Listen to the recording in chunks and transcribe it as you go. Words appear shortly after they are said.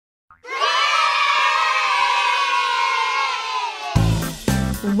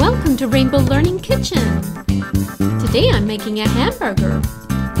Welcome to Rainbow Learning Kitchen. Today I'm making a hamburger.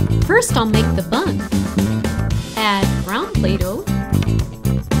 First I'll make the bun. Add brown Play-Doh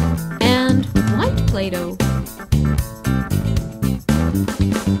and white Play-Doh.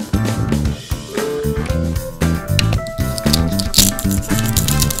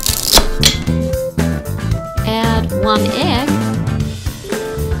 Add 1 egg,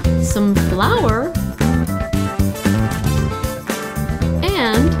 some flour,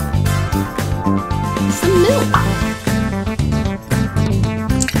 and some milk.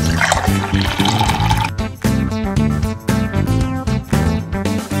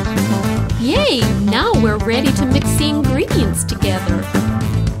 Yay! Now we're ready to mix the ingredients together.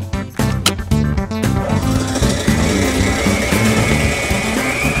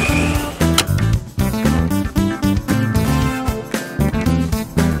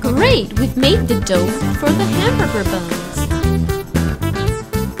 Great! We've made the dough for the hamburger buns.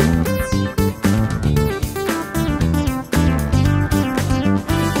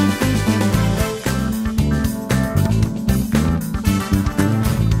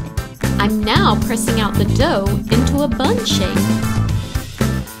 I'm now pressing out the dough into a bun shape.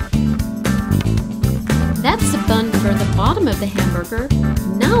 That's the bun for the bottom of the hamburger.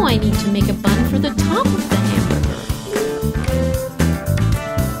 Now I need to make a bun for the top of the hamburger.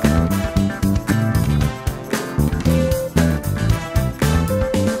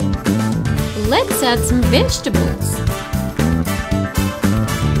 Let's add some vegetables.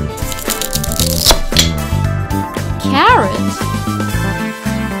 Carrot.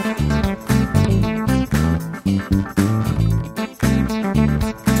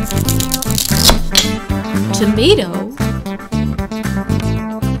 Tomato.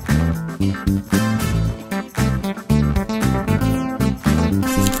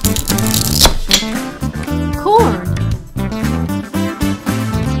 Corn.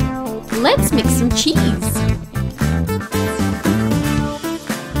 Let's mix some cheese.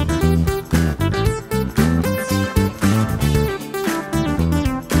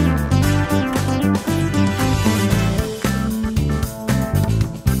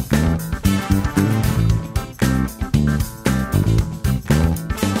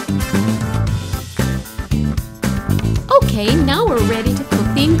 Okay, now we're ready to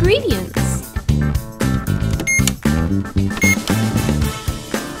cook the ingredients.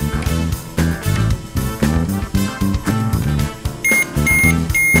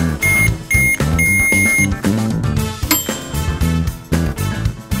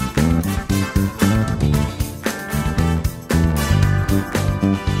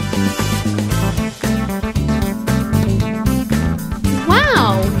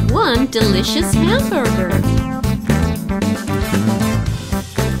 Wow! One delicious hamburger!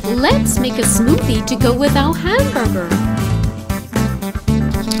 Let's make a smoothie to go with our hamburger.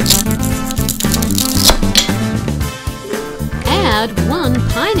 Add 1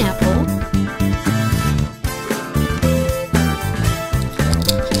 pineapple,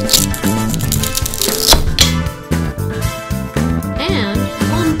 and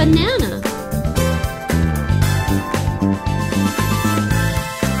 1 banana.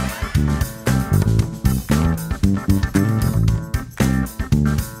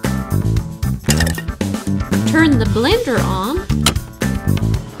 Turn the blender on.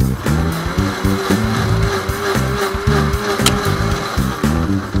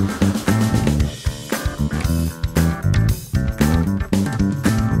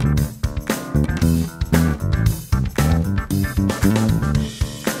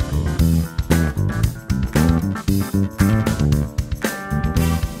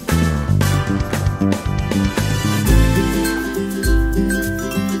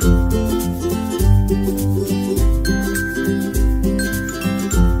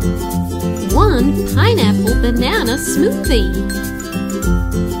 Pineapple banana smoothie.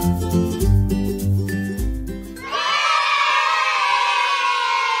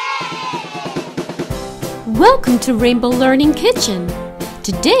 Welcome to Rainbow Learning Kitchen.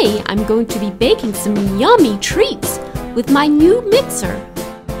 Today I'm going to be baking some yummy treats with my new mixer.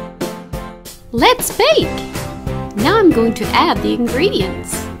 Let's bake! Now I'm going to add the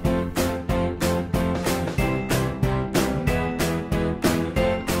ingredients.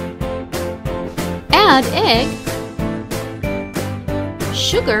 Add egg,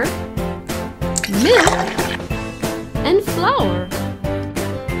 sugar, milk, and flour.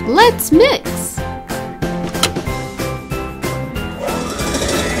 Let's mix.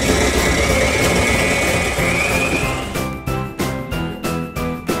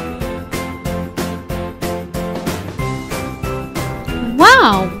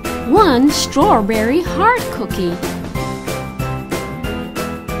 Wow! 1 strawberry heart cookie.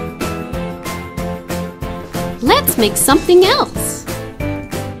 Let's make something else.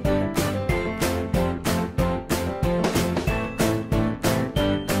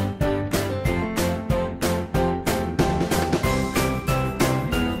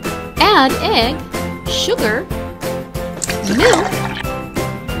 Add egg, sugar, milk,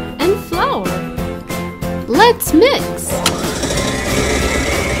 and flour. Let's mix.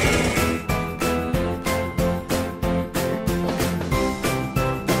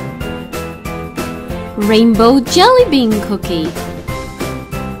 Rainbow jelly bean cookie.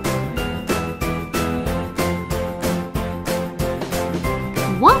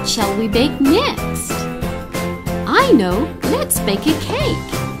 What shall we bake next? I know, let's bake a cake.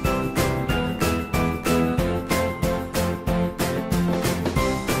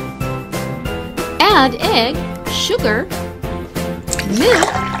 Add egg, sugar,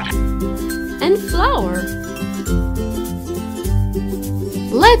 milk, and flour.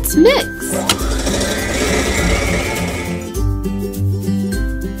 Let's mix.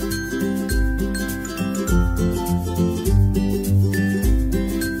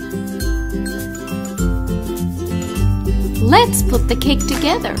 Let's put the cake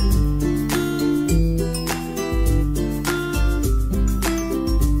together.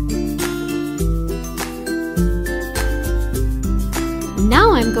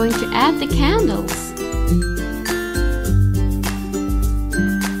 Now I'm going to add the candles.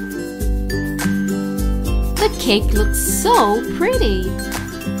 The cake looks so pretty.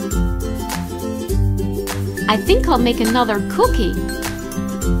 I think I'll make another cookie.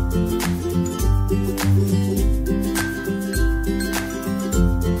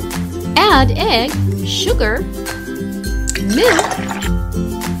 Add egg, sugar, milk,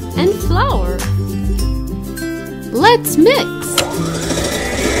 and flour. Let's mix.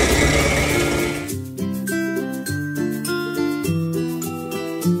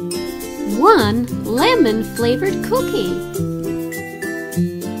 One lemon-flavored cookie.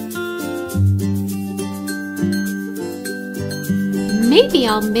 Maybe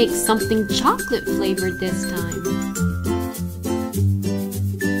I'll make something chocolate-flavored this time.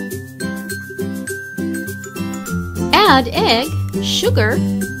 Add egg, sugar,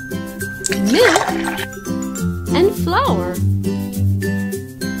 milk, and flour.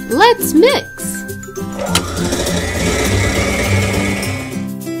 Let's mix.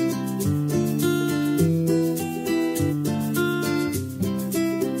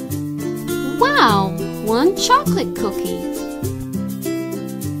 Wow, one chocolate cookie.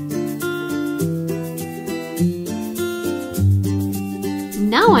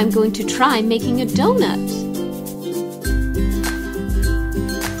 Now I'm going to try making a donut.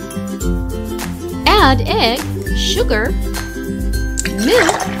 Add egg, sugar,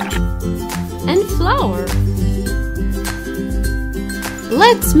 milk, and flour.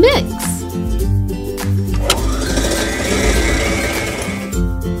 Let's mix.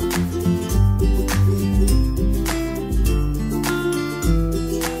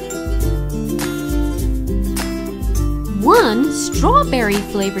 One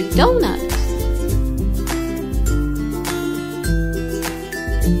strawberry-flavored donut.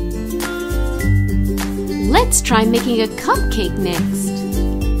 Let's try making a cupcake next.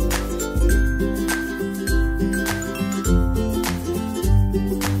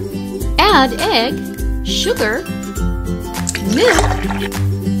 Add egg, sugar, milk,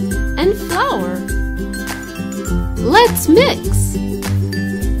 and flour. Let's mix.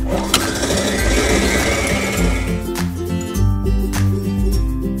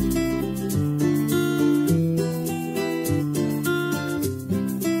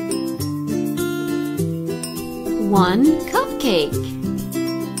 One cupcake.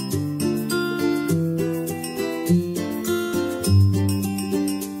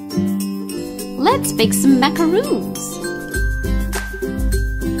 Let's bake some macaroons.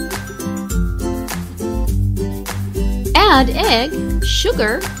 Add egg,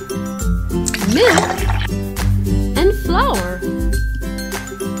 sugar, milk, and flour.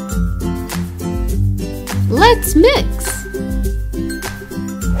 Let's mix.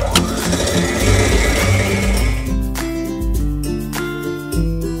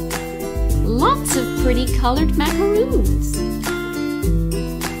 Lots of pretty colored macaroons.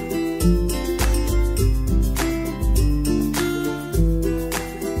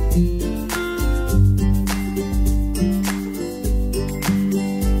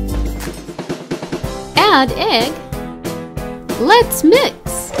 Add egg. Let's mix.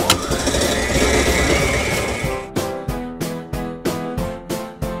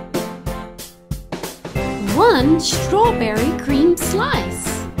 One strawberry cream slice.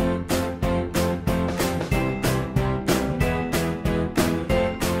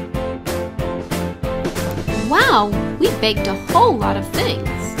 Wow, Wow, we baked a whole lot of things.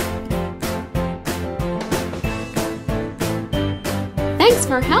 Thanks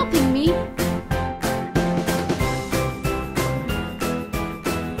for helping me.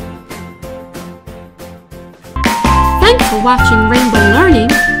 Thanks for watching Rainbow Learning.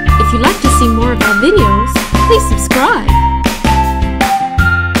 If you'd like to see more of our videos, please subscribe.